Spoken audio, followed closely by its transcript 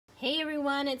Hey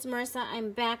everyone, it's Marissa.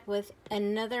 I'm back with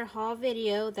another haul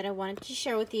video that I wanted to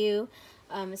share with you.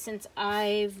 Since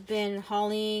I've been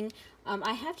hauling,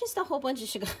 I have just a whole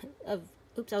bunch of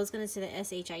oops, I was going to say the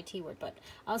S-H-I-T word, but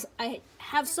I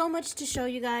have so much to show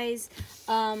you guys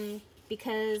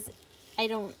because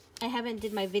I haven't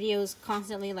did my videos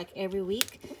constantly like every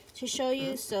week to show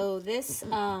you. So this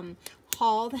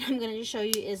haul that I'm going to show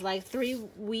you is like 3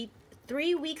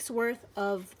 weeks worth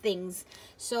of things.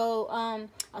 So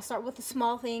I'll start with the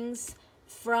small things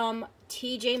from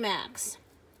TJ Maxx.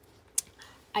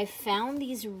 I found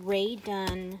these Ray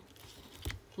Dunn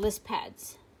list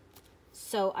pads,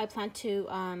 so I plan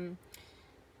to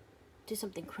do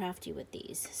something crafty with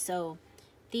these. So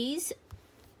these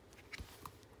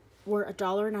were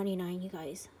 $1.99, you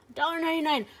guys.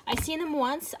 $1.99. I seen them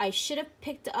once. I should have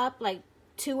picked up like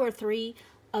 2 or 3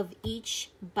 of each,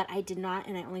 but I did not,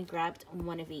 and I only grabbed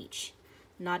 1 of each.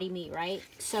 Naughty me, right?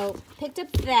 So picked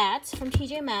up that from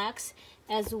TJ Maxx,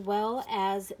 as well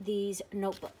as these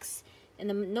notebooks. And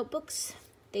the notebooks,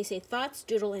 they say thoughts,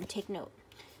 doodle, and take note.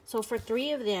 So for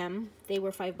 3 of them, they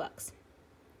were $5.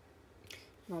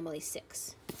 Normally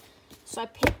 6. So I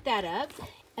picked that up,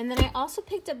 and then I also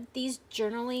picked up these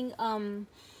journaling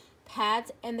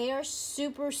pads, and they are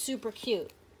super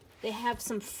cute. They have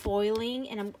some foiling,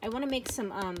 and I want to make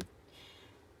some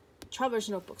traveler's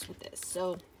notebooks with this.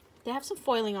 So they have some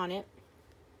foiling on it.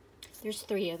 There's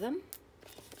 3 of them,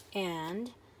 and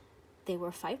they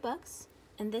were $5.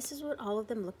 And this is what all of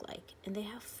them look like, and they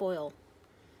have foil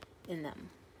in them.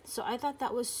 So I thought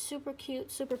that was super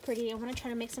cute, super pretty. I want to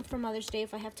try to make some for Mother's Day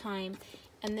if I have time.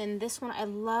 And then this one, I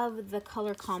love the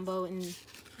color combo in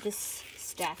this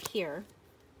stack here.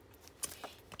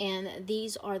 And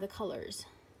these are the colors.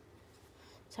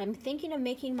 So I'm thinking of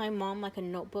making my mom like a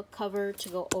notebook cover to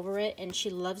go over it, and she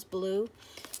loves blue.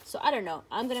 So I don't know.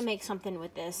 I'm going to make something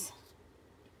with this.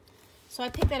 So I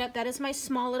picked that up. That is my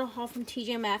small little haul from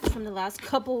TJ Maxx from the last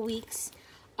couple weeks.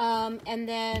 And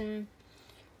then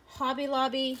Hobby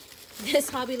Lobby. This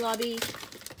Hobby Lobby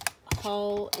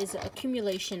haul is an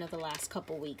accumulation of the last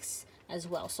couple weeks as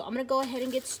well. So I'm going to go ahead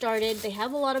and get started. They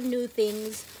have a lot of new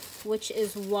things, which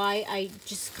is why I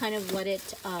just kind of let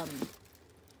it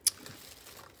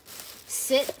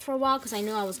sit for a while, because I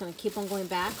knew I was going to keep on going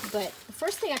back. But the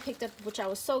first thing I picked up, which I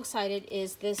was so excited,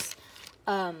 is this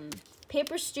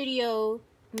Paper Studio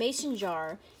mason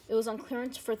jar. It was on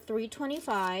clearance for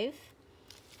 $3.25,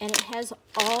 and it has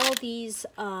all these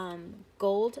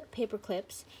gold paper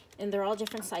clips, and they're all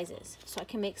different sizes, so I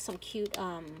can make some cute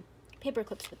paper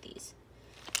clips with these.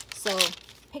 So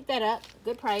pick that up,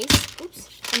 good price. Oops.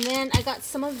 And then I got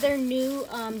some of their new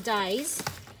dies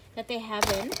that they have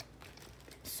in.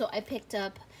 So I picked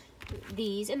up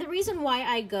these, and the reason why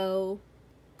I go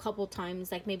a couple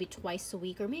times, like maybe twice a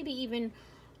week, or maybe even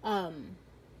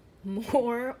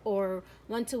more, or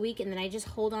once a week, and then I just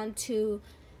hold on to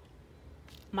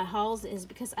my hauls, is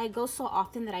because I go so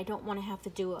often that I don't want to have to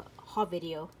do a haul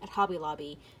video at Hobby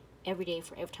Lobby every day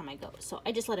for every time I go. So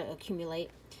I just let it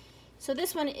accumulate. So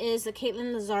this one is the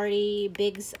Caitlin Lizardi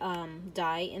Biggs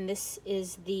die, and this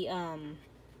is the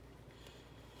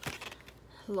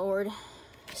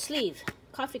sleeve,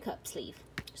 coffee cup sleeve.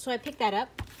 So I picked that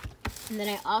up, and then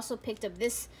I also picked up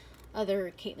this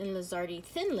other Caitlin Lizardi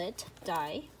Thinlit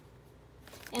die,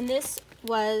 and this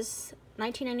was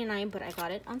 $19.99, but I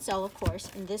got it on sale, of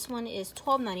course. And this one is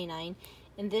 $12.99,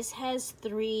 and this has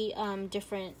 3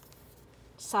 different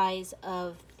size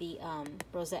of the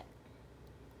rosette.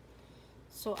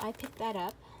 So I picked that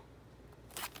up.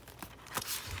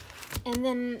 And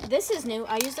then this is new.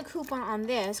 I used a coupon on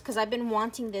this because I've been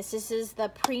wanting this. This is the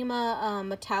Prima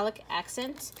Metallic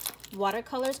Accents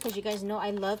watercolors, because you guys know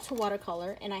I love to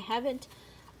watercolor, and I haven't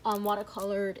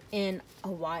watercolored in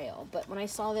a while. But when I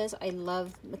saw this, I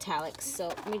love metallics. So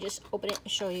let me just open it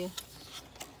and show you.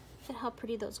 Look at how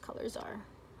pretty those colors are.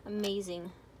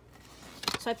 Amazing.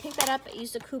 So I picked that up. I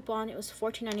used a coupon. It was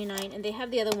 $14.99, and they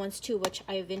have the other ones too, which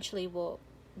I eventually will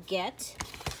get.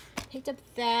 Picked up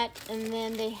that, and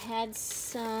then they had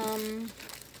some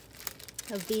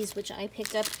of these, which I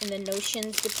picked up in the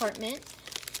Notions department,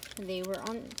 and they were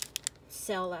on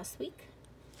sale last week.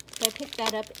 So I picked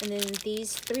that up, and then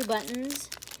these 3 buttons.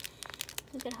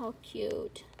 Look at how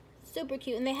cute. Super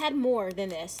cute. And they had more than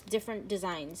this, different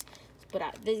designs,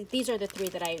 but these are the 3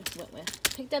 that I went with.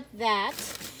 Picked up that,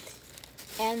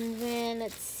 and then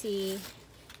let's see,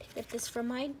 picked up this for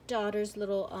my daughter's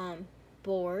little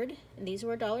board, and these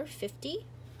were $1.50.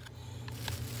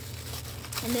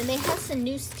 And then they have some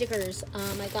new stickers.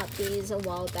 I got these a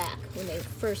while back when they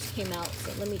first came out,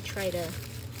 so let me try to,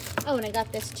 oh, and I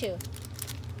got this too,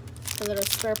 a little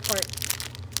spare part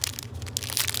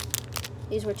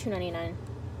These were $2.99.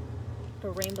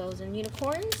 The rainbows and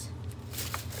unicorns.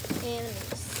 And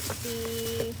let's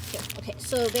see here. Okay,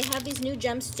 so they have these new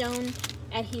gemstone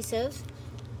adhesives.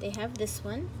 They have this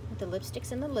one with the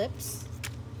lipsticks and the lips.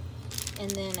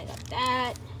 And then I got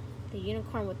that. The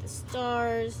unicorn with the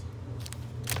stars.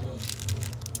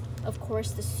 Of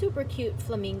course, the super cute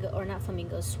flamingo, or not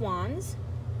flamingos, swans.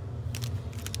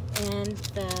 And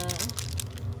the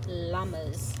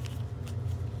llamas.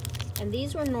 And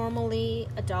these were normally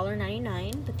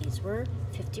 $1.99, but these were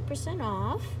 50%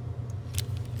 off.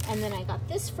 And then I got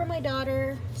this for my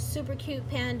daughter, super cute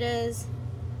pandas.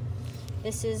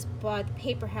 This is by the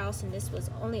Paper House, and this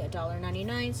was only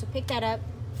 $1.99, so pick that up.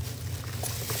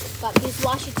 Got these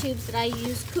washi tubes that I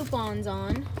use coupons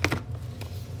on.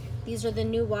 These are the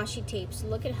new washi tapes.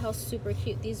 Look at how super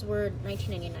cute. These were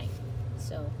 $19.99.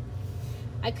 So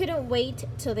I couldn't wait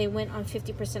till they went on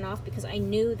 50% off because I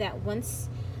knew that once,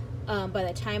 by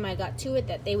the time I got to it,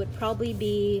 that they would probably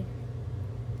be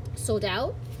sold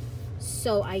out.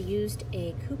 So I used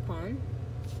a coupon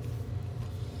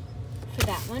for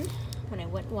that one when I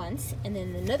went once. And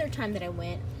then another time that I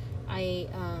went, I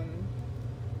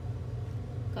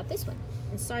got this one.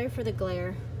 And sorry for the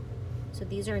glare. So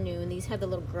these are new, and these have the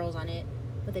little girls on it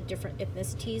with the different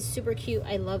ethnicities. Super cute.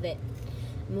 I love it.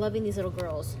 I'm loving these little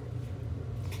girls.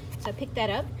 So I picked that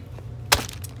up.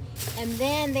 And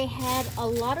then they had a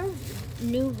lot of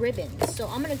new ribbons. So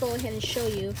I'm going to go ahead and show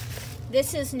you.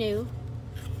 This is new.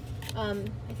 I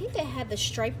think they had the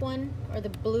stripe one or the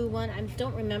blue one. I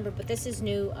don't remember, but this is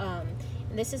new. And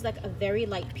this is like a very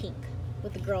light pink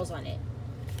with the girls on it.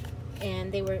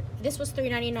 And this was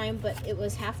 $3.99, but it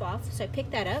was half off. So I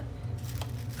picked that up.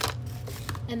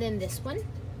 And then this one,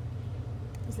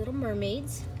 these little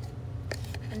mermaids,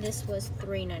 and this was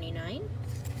 $3.99.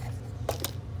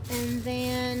 And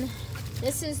then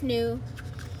this is new.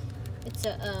 It's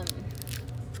a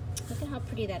look at how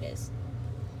pretty that is.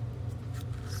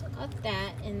 So I got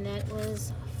that, and that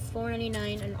was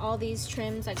 $4.99. And all these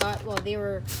trims I got while they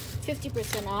were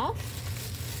 50% off.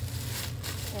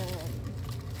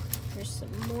 Here's some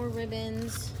more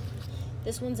ribbons.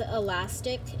 This one's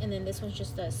elastic, and then this one's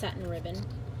just a satin ribbon.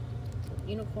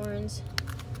 Unicorns.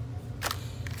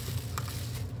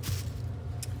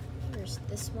 Here's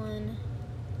this one.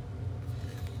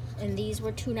 And these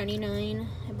were $2.99,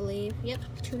 I believe. Yep,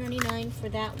 $2.99 for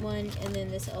that one. And then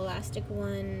this elastic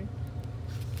one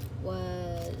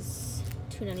was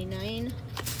 $2.99.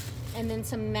 And then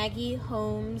some Maggie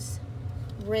Holmes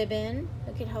ribbon.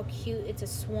 Look at how cute. It's a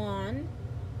swan.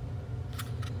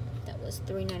 That was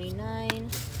 $3.99.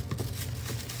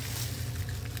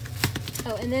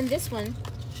 Oh, and then this one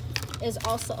is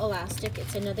also elastic.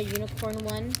 It's another unicorn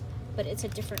one, but it's a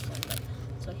different one.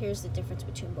 So here's the difference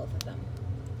between both of them.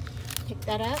 Picked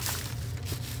that up.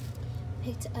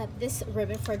 Picked up this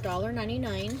ribbon for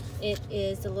 $1.99. It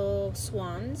is the little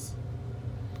swans.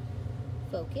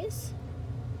 Focus.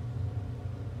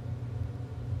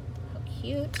 How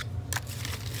cute.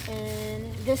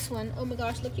 And this one, oh my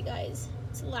gosh, look you guys.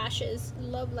 It's lashes.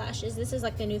 Love lashes. This is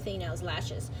like the new thing now is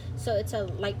lashes. So it's a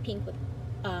light pink with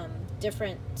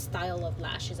different style of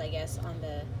lashes, I guess, on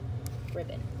the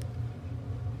ribbon.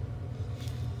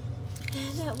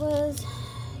 And that was,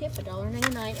 yep,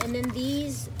 $1.99. And then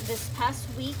these, this past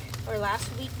week, or last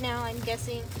week now, I'm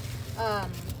guessing,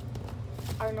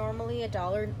 are normally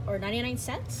 $1 or 99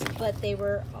 cents, but they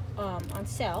were on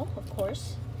sale, of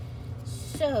course.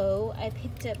 So I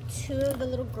picked up two of the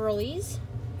little girlies.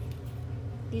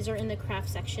 These are in the craft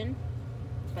section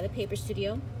by the Paper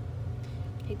Studio.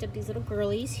 Picked up these little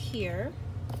girlies here.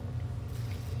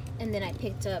 And then I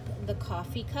picked up the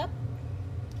coffee cup.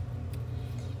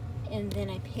 And then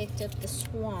I picked up the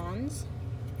swans.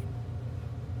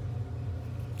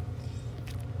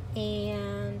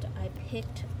 And I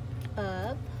picked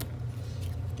up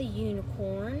the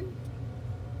unicorn.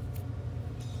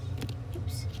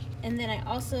 Oops. And then I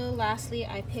also, lastly,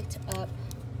 I picked up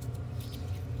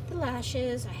the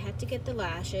lashes. I had to get the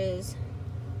lashes.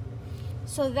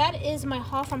 So that is my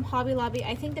haul from Hobby Lobby.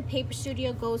 I think the Paper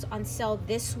Studio goes on sale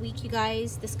this week, you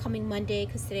guys, this coming Monday,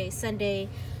 because today is Sunday.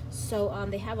 So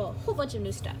they have a whole bunch of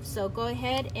new stuff. So go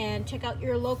ahead and check out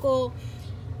your local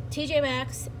TJ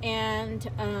Maxx. And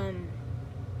oh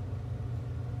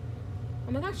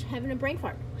my gosh, I'm having a brain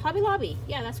fart. Hobby Lobby.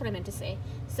 Yeah, that's what I meant to say.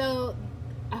 So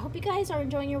I hope you guys are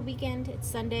enjoying your weekend. It's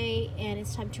Sunday and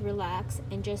it's time to relax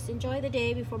and just enjoy the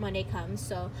day before Monday comes.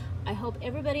 So I hope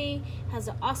everybody has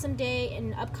an awesome day in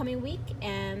the upcoming week,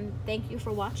 and thank you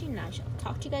for watching, and I shall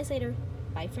talk to you guys later.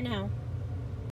 Bye for now.